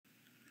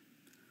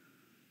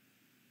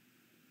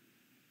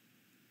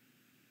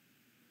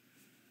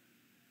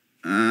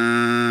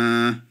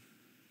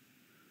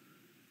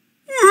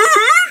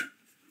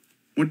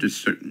What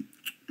does...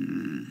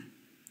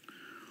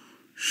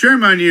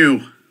 Shame on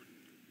you.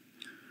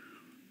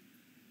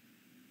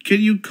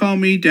 Can you calm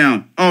me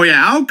down? Oh,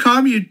 yeah, I'll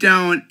calm you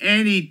down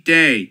any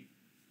day.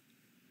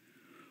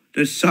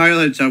 The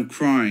silence of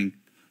crying.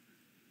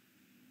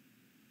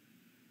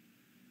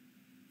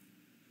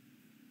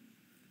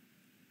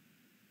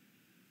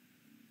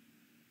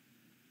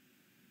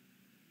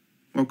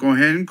 Well, go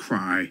ahead and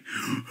cry.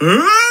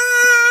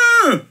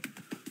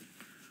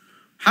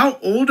 How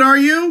old are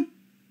you?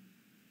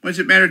 What does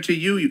it matter to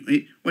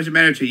you? What does it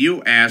matter to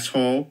you,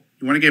 asshole?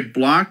 You want to get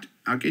blocked?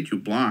 I'll get you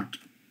blocked.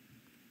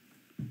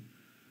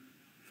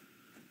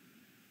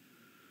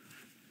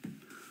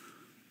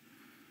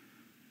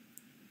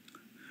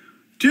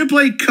 Do you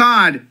play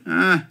COD?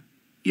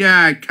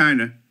 Yeah,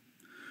 kinda.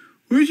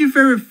 Who's your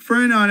favorite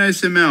friend on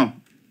SML?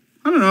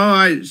 I don't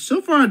know. So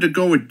far I had to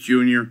go with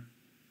Junior.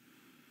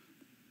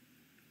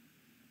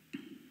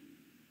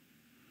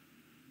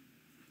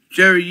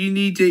 Jerry, you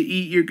need to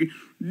eat your...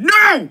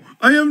 No!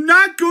 I am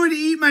not going to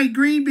eat my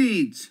green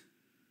beans.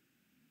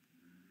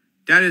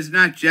 That is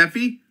not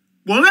Jeffy?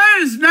 Well, that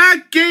is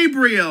not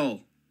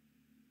Gabriel.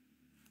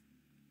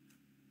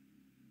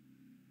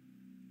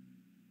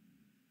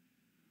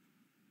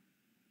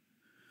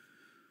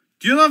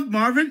 Do you love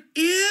Marvin?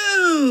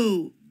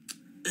 Ew.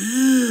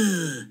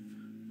 Ugh.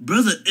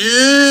 Brother,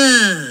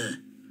 ugh.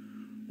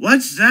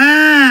 What's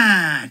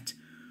that?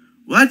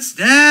 What's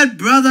that,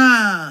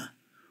 brother?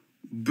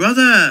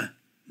 Brother,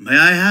 may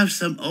I have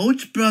some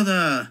oats,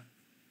 brother?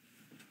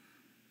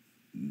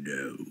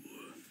 No.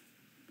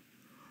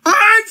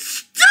 I'm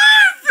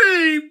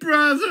starving,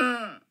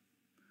 brother!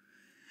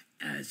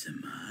 As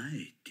am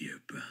I, dear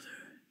brother.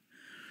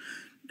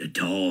 The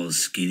tall,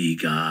 skinny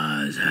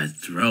gods have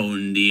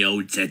thrown the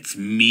oats at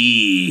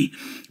me.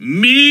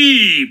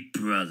 Me,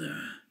 brother.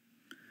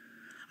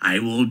 I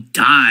will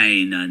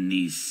dine on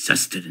these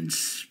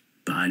sustenance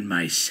by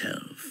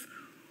myself.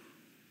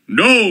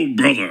 No,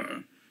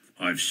 brother.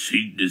 I've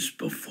seen this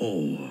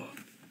before.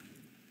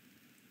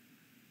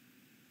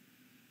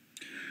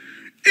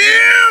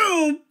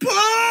 Ew,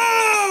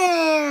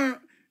 poor!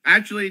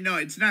 Actually, no,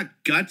 it's not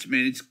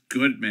Gutsman, it's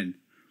Goodman.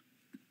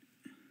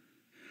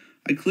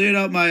 I cleared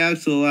out my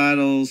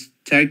axolotls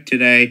tech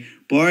today.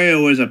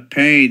 Borea was a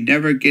pain,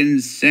 never getting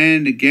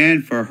sand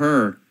again for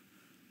her.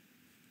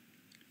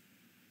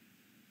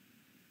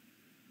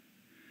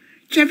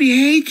 Jeffy,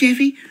 hey,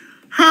 Jeffy.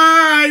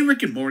 Hi,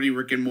 Rick and Morty,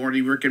 Rick and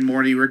Morty, Rick and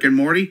Morty, Rick and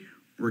Morty.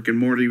 Rick and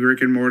Morty,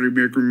 Rick and Morty,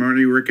 Rick and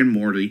Morty, Rick and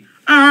Morty.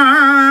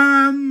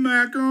 I'm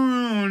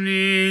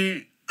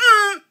macaroni.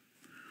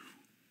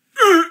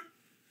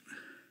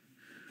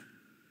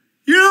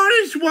 You know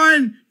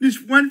this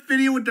one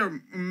video with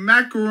the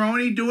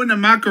macaroni doing the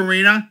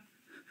Macarena?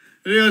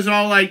 It was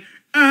all like,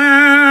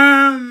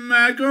 I'm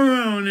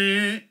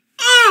macaroni.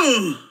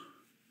 Oh!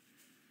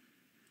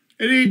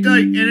 And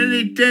then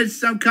he did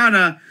some kind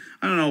of,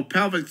 I don't know,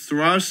 pelvic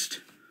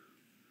thrust.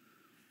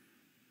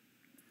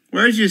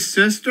 Where's your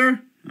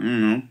sister? I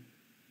don't know.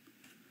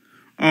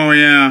 Oh,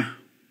 yeah.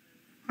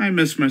 I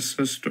miss my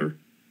sister.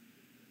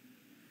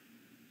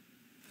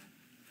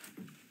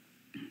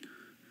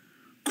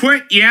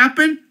 Quit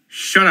yapping?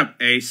 Shut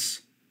up,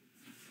 Ace.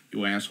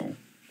 You asshole.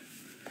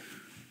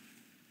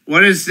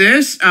 What is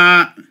this?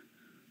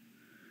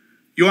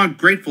 You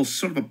ungrateful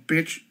son of a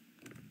bitch.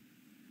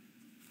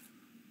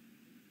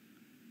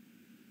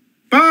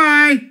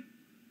 Bye!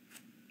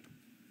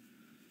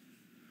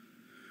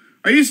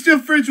 Are you still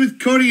friends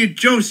with Cody and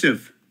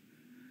Joseph?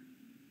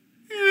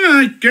 Yeah,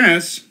 I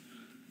guess.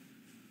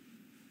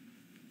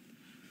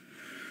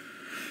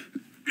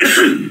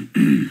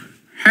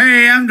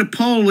 Hey, I'm the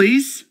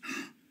police.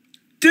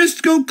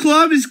 Disco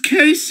Club is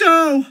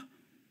queso.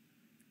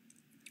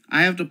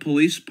 I have the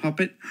police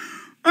puppet.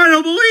 I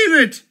don't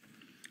believe it.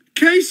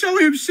 Queso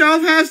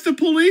himself has the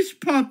police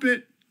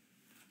puppet.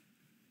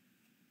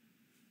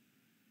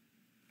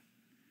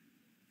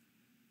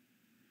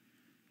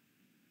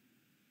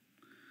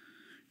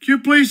 Can you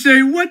please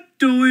say what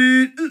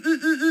doing?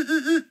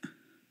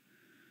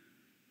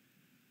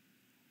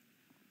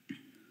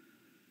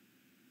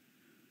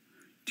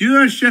 Do you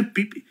understand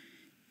people?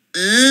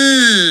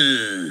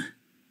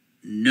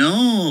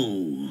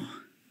 No.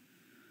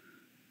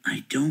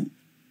 I don't.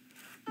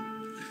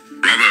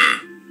 Brother,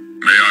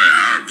 may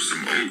I have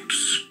some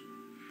oats?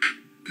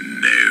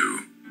 No.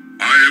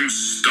 I am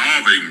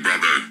starving,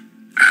 brother.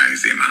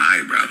 As am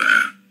I,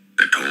 brother.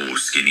 The tall,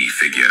 skinny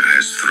figure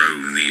has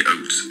thrown the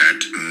oats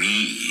at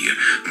me.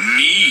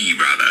 Me,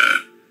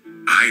 brother.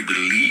 I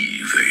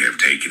believe they have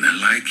taken a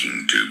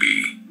liking to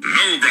me.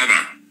 No,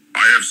 brother.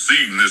 I have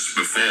seen this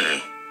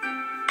before.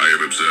 I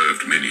have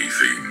observed many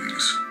things.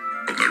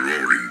 From the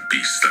roaring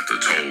beast that the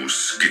tall,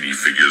 skinny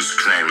figures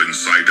crawl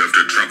inside of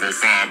to travel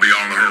far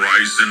beyond the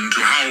horizon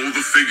to how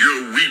the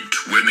figure wept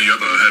when the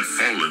other had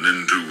fallen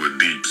into a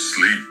deep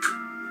sleep.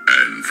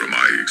 And from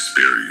my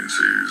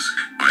experiences,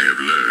 I have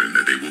learned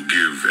that they will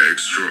give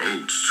extra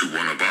oats to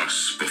one of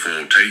us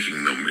before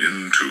taking them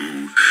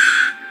into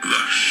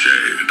the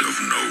shed of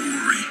no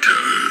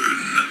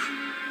return.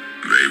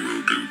 They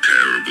will do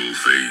terrible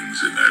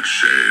things in that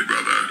shed,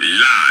 brother.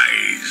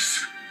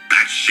 Lies.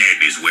 That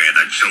shed is where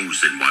the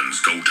chosen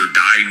ones go to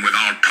dine with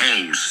our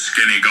tall,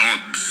 skinny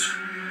gods.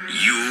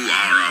 You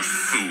are a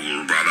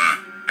fool, brother,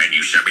 and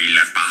you shall be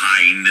left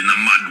behind in the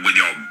mud with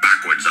your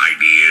backwards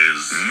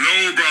ideas.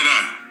 No, brother.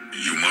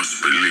 You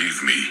must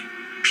believe me.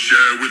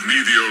 Share with me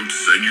the oats,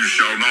 and you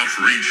shall not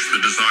reach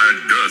the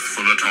desired girth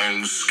for the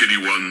tall, skinny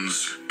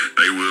ones.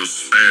 They will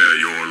spare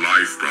your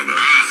life, brother.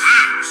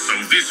 Aha! So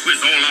this was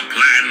all a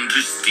plan to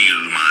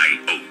steal my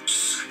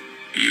oats.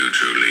 You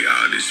truly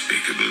are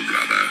despicable,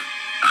 brother.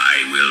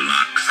 I will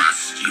not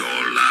trust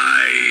your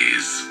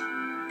lies.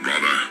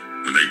 Brother,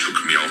 when they took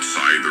me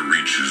outside the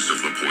reaches of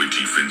the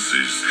pointy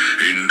fences,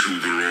 into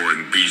the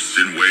roaring beast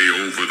and way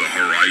over the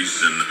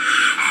horizon,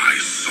 I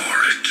saw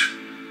it.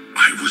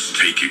 I was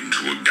taken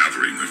to a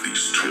gathering of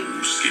these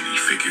tall, skinny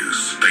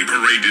figures. They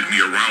paraded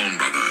me around,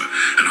 brother,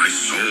 and I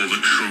saw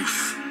the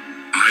truth.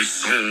 I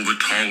saw the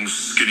tall,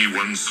 skinny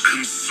ones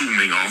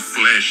consuming our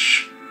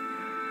flesh.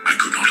 I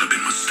could not have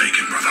been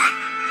mistaken, brother.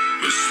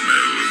 The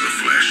smell of the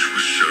flesh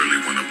was surely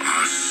one of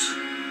us.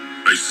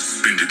 They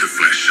suspended the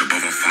flesh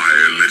above a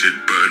fire and let it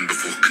burn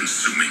before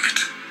consuming it.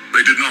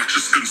 They did not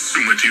just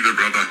consume it either,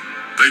 brother.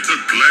 They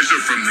took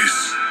pleasure from this.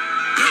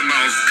 Their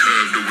mouths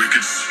curved a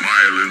wicked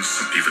smile, and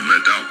some even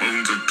let out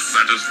moans of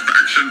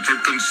satisfaction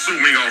from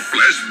consuming our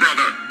flesh,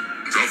 brother.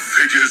 The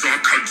figures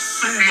are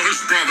consumers,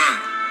 brother.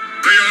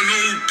 They are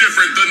no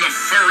different than the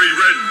furry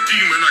red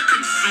demon that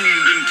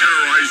consumed and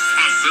terrorized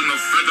us and the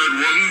feathered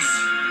ones.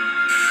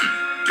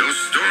 Your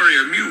story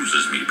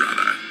amuses me,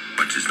 brother,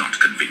 but does not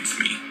convince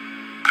me.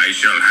 I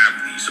shall have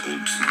these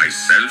oats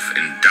myself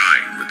and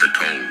dine with the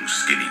tall,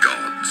 skinny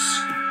gods.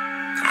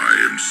 I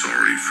am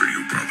sorry for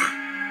you, brother.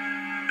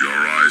 Your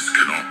eyes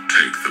cannot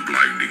take the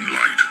blinding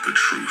light of the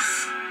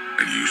truth,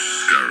 and you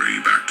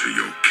scurry back to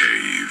your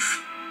cave.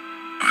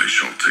 I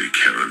shall take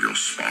care of your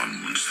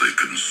spawn once they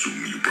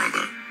consume you,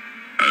 brother,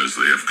 as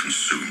they have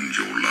consumed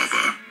your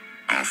lover,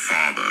 our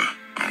father,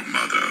 our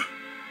mother,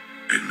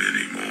 and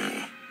many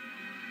more.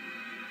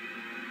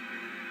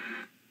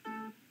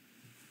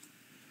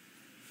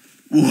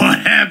 What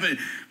happened?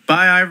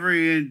 Bye,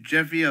 Ivory and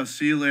Jeffy. I'll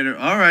see you later.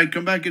 All right,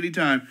 come back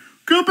anytime.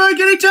 Come back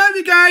anytime,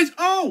 you guys.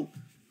 Oh!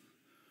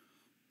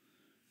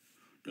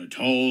 The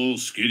tall,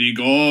 skinny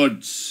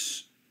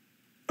gods.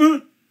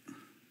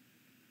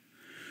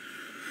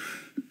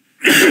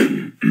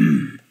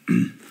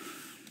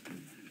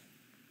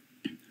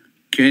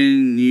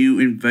 Can you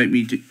invite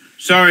me to...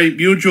 Sorry,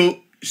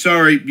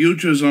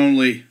 mutuals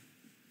only.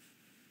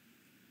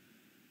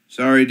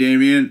 Sorry,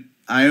 Damien.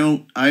 I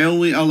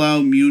only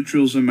allow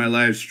mutuals in my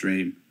live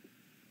stream.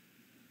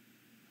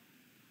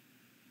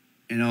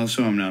 And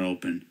also, I'm not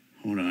open.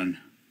 Hold on.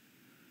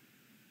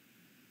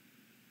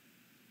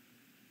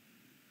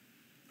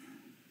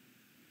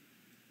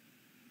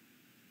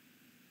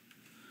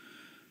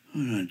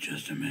 Hold on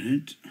just a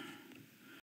minute.